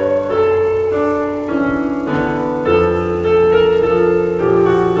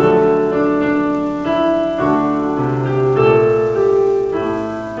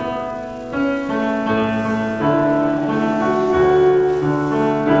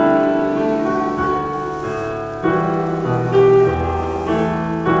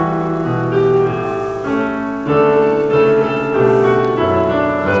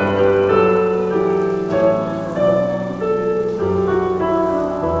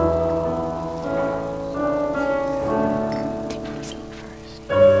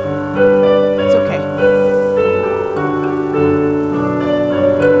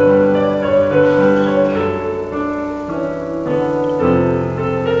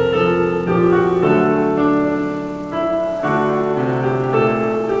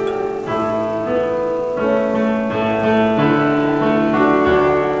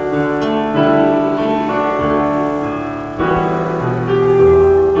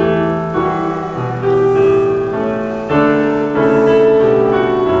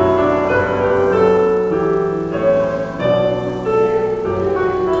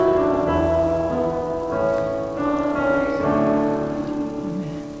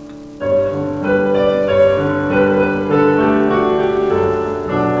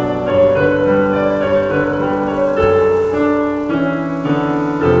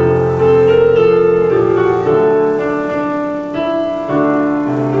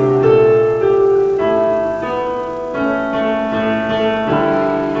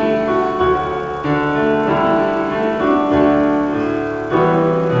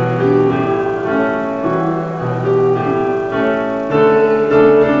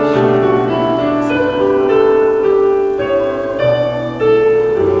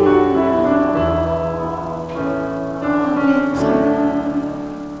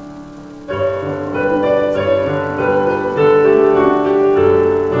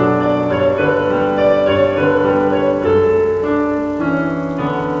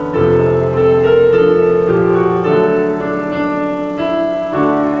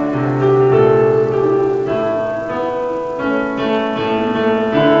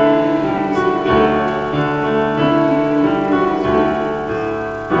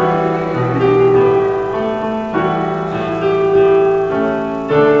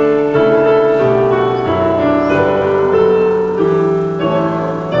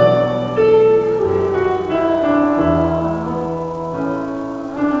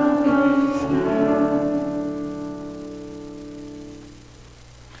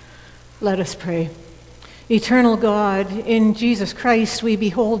 Let us pray. Eternal God, in Jesus Christ we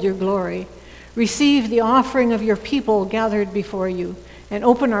behold your glory. Receive the offering of your people gathered before you, and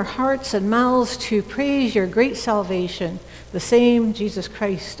open our hearts and mouths to praise your great salvation, the same Jesus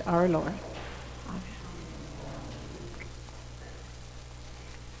Christ our Lord. Amen.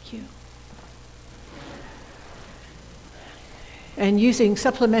 Thank you. And using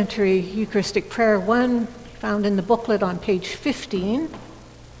supplementary Eucharistic Prayer 1, found in the booklet on page 15,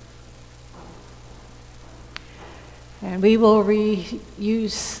 and we will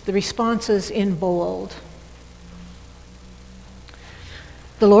use the responses in bold.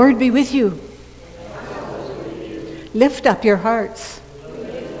 The Lord be with you. Lift up your hearts.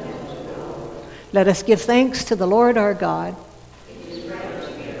 Let us give thanks to the Lord our God.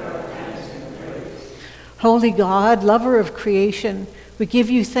 Holy God, lover of creation, we give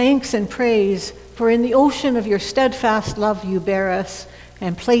you thanks and praise, for in the ocean of your steadfast love you bear us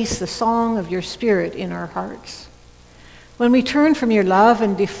and place the song of your Spirit in our hearts. When we turn from your love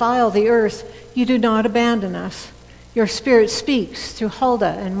and defile the earth, you do not abandon us. Your Spirit speaks through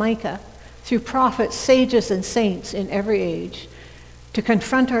Huldah and Micah, through prophets, sages, and saints in every age, to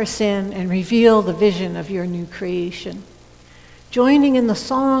confront our sin and reveal the vision of your new creation. Joining in the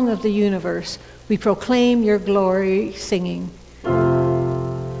song of the universe, we proclaim your glory, singing,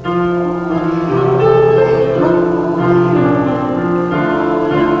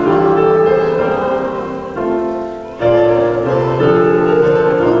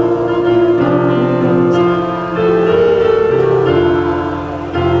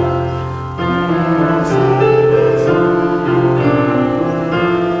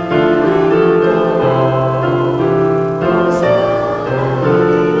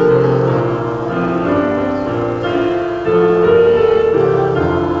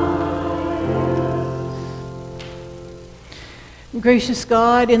 Gracious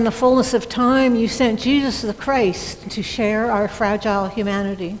God, in the fullness of time, you sent Jesus the Christ to share our fragile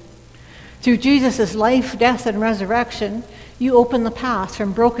humanity. Through Jesus' life, death, and resurrection, you open the path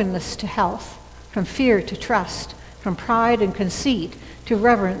from brokenness to health, from fear to trust, from pride and conceit to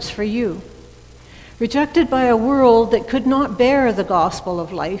reverence for you. Rejected by a world that could not bear the gospel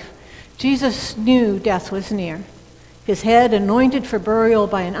of life, Jesus knew death was near. His head anointed for burial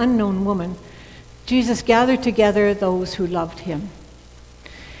by an unknown woman, Jesus gathered together those who loved him.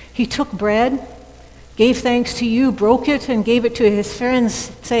 He took bread, gave thanks to you, broke it, and gave it to his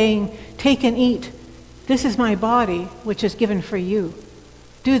friends, saying, "Take and eat. This is my body, which is given for you.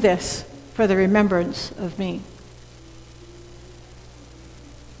 Do this for the remembrance of me."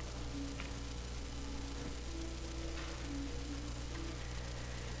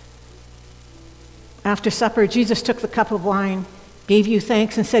 After supper, Jesus took the cup of wine, gave you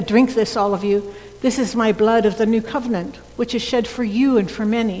thanks, and said, "Drink this, all of you. This is my blood of the new covenant, which is shed for you and for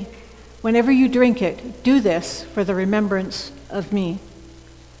many. Whenever you drink it, do this for the remembrance of me."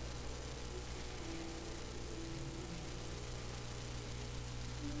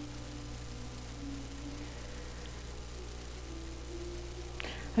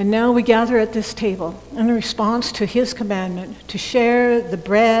 And now we gather at this table in response to his commandment to share the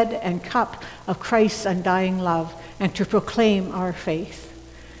bread and cup of Christ's undying love and to proclaim our faith.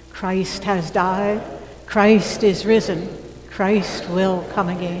 Christ has died. Christ is risen. Christ will come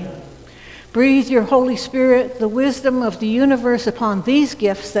again. Breathe your Holy Spirit, the wisdom of the universe, upon these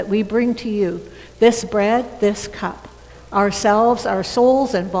gifts that we bring to you, this bread, this cup, ourselves, our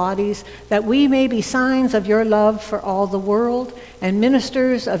souls and bodies, that we may be signs of your love for all the world and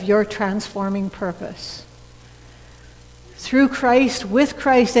ministers of your transforming purpose. Through Christ, with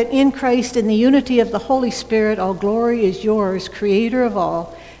Christ, and in Christ, in the unity of the Holy Spirit, all glory is yours, Creator of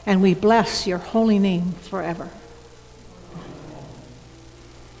all, and we bless your holy name forever.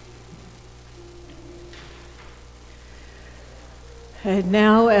 And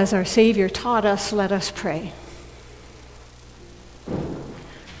now, as our Savior taught us, let us pray.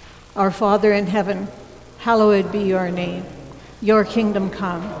 Our Father in heaven, hallowed be your name. Your kingdom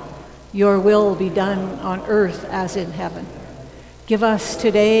come. Your will be done on earth as in heaven. Give us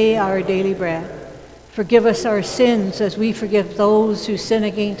today our daily bread. Forgive us our sins as we forgive those who sin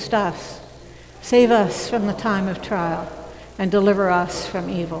against us. Save us from the time of trial and deliver us from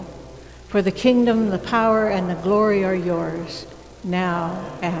evil. For the kingdom, the power, and the glory are yours, now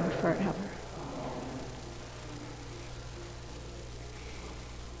and forever.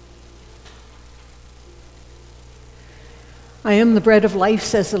 I am the bread of life,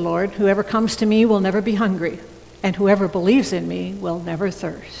 says the Lord. Whoever comes to me will never be hungry, and whoever believes in me will never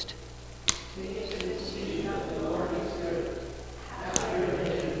thirst.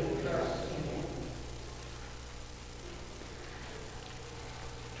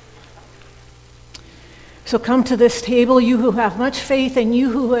 So come to this table, you who have much faith and you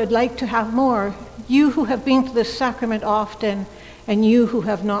who would like to have more, you who have been to this sacrament often and you who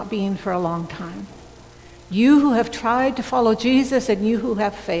have not been for a long time. You who have tried to follow Jesus and you who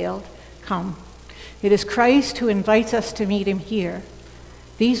have failed, come. It is Christ who invites us to meet him here.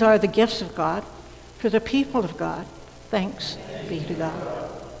 These are the gifts of God for the people of God. Thanks be to God.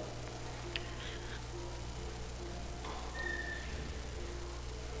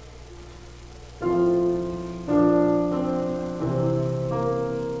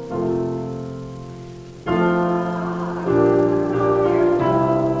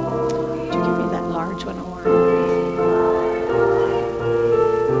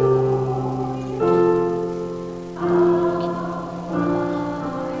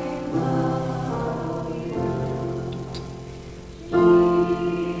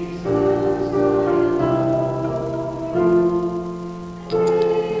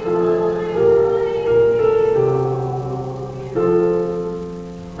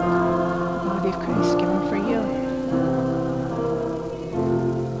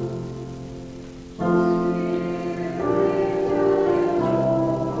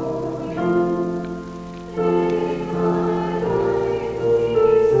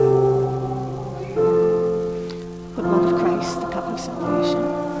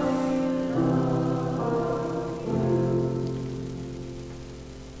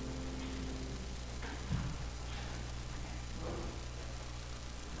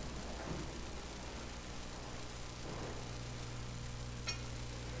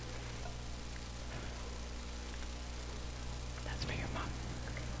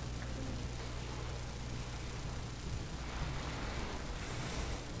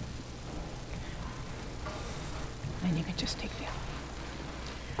 And you can just take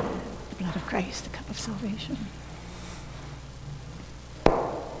the blood of Christ, the cup of salvation.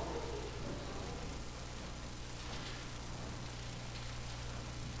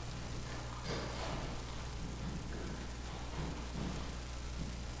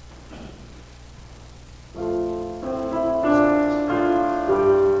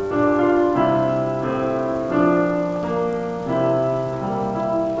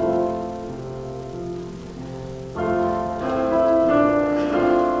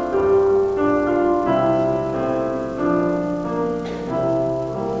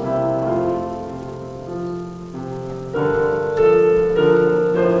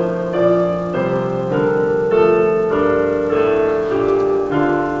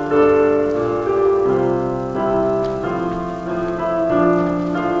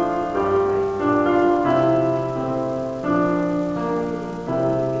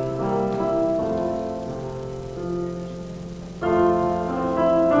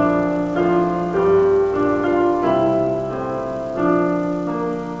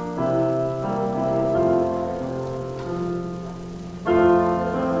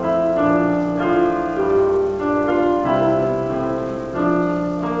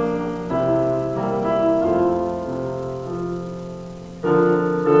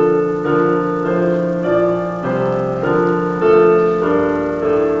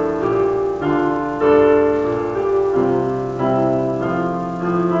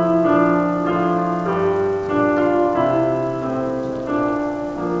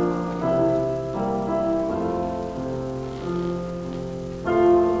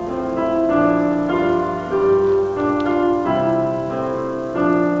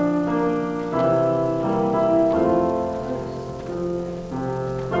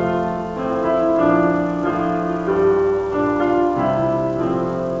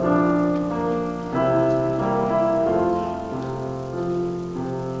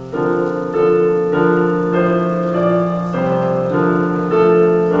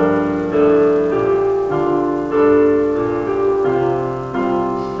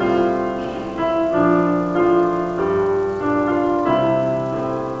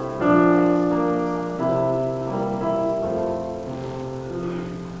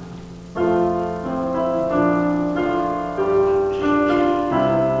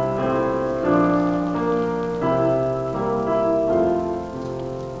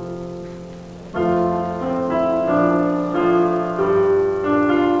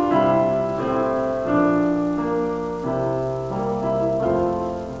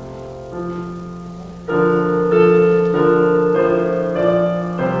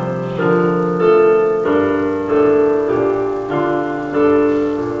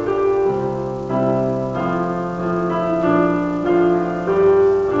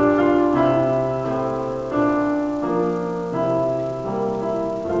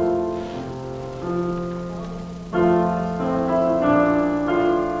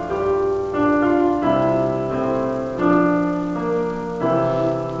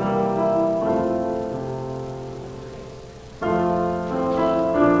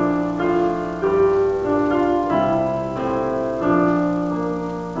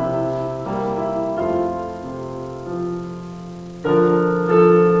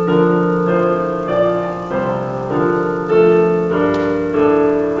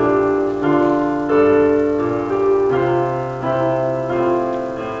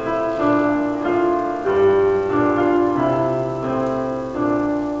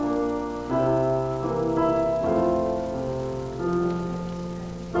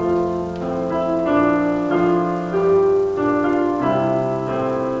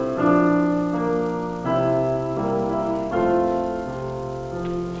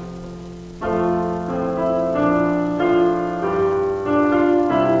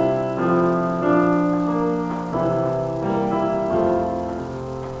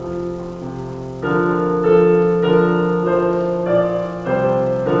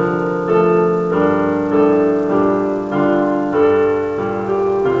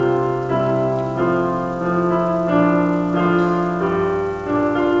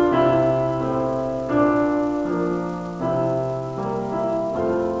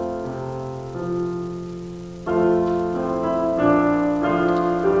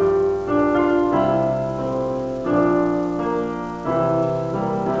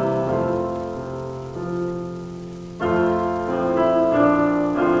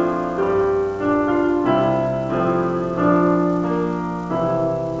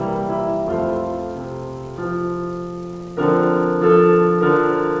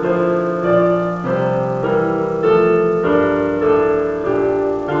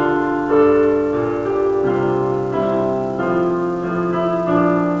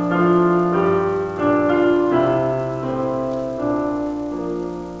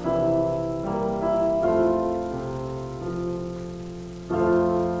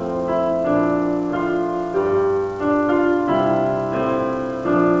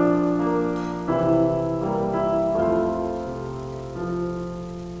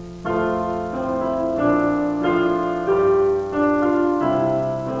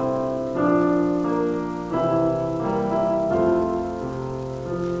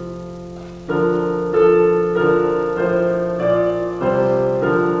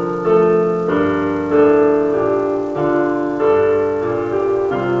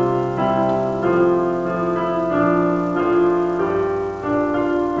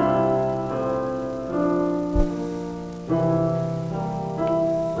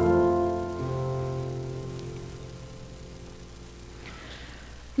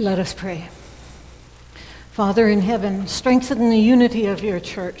 Let us pray. Father in heaven, strengthen the unity of your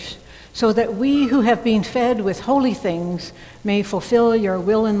church so that we who have been fed with holy things may fulfill your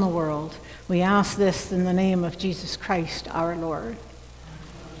will in the world. We ask this in the name of Jesus Christ, our Lord.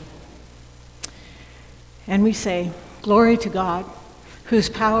 And we say, glory to God, whose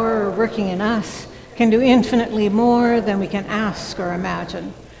power working in us can do infinitely more than we can ask or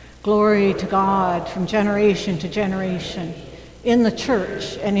imagine. Glory to God from generation to generation, in the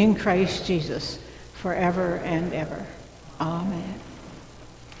church and in Christ Jesus, forever and ever. Amen.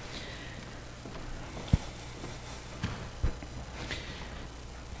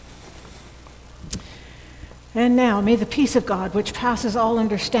 And now, may the peace of God, which passes all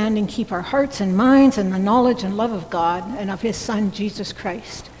understanding, keep our hearts and minds in the knowledge and love of God and of his Son, Jesus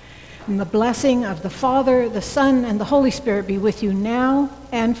Christ. And the blessing of the Father, the Son, and the Holy Spirit be with you now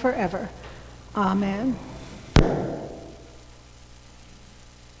and forever. Amen.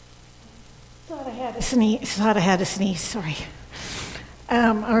 Thought I had a sneeze, sorry.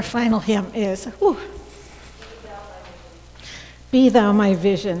 Our final hymn is, Be Thou My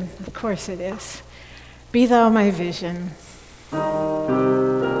Vision. Of course it is. Be Thou My Vision.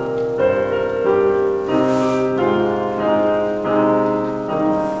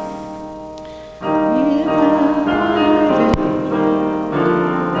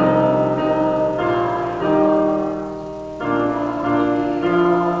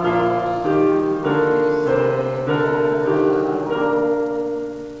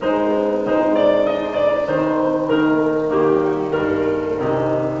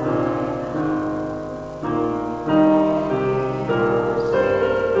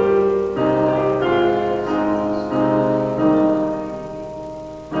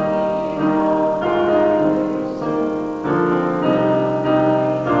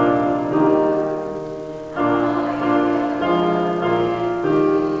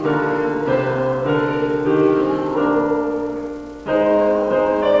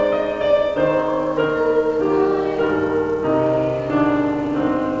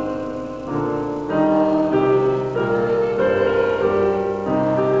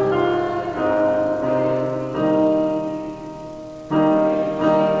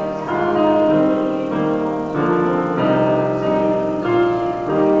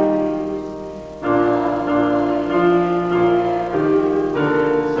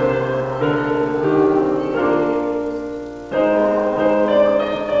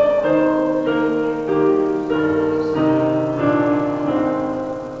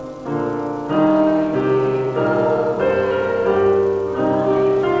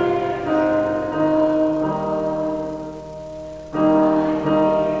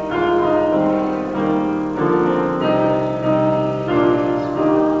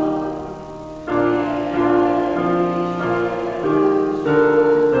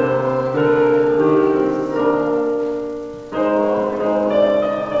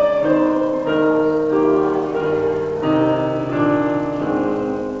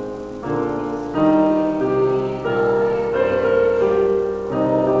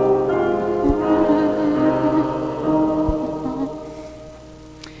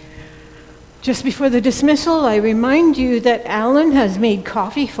 Just before the dismissal, I remind you that Alan has made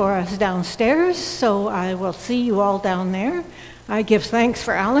coffee for us downstairs, so I will see you all down there. I give thanks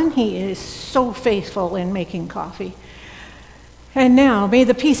for Alan. He is so faithful in making coffee. And now, may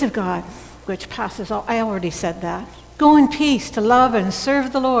the peace of God, which passes all, I already said that, go in peace to love and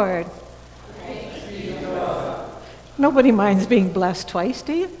serve the Lord. Thanks be to God. Nobody minds being blessed twice,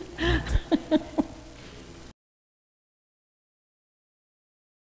 do you?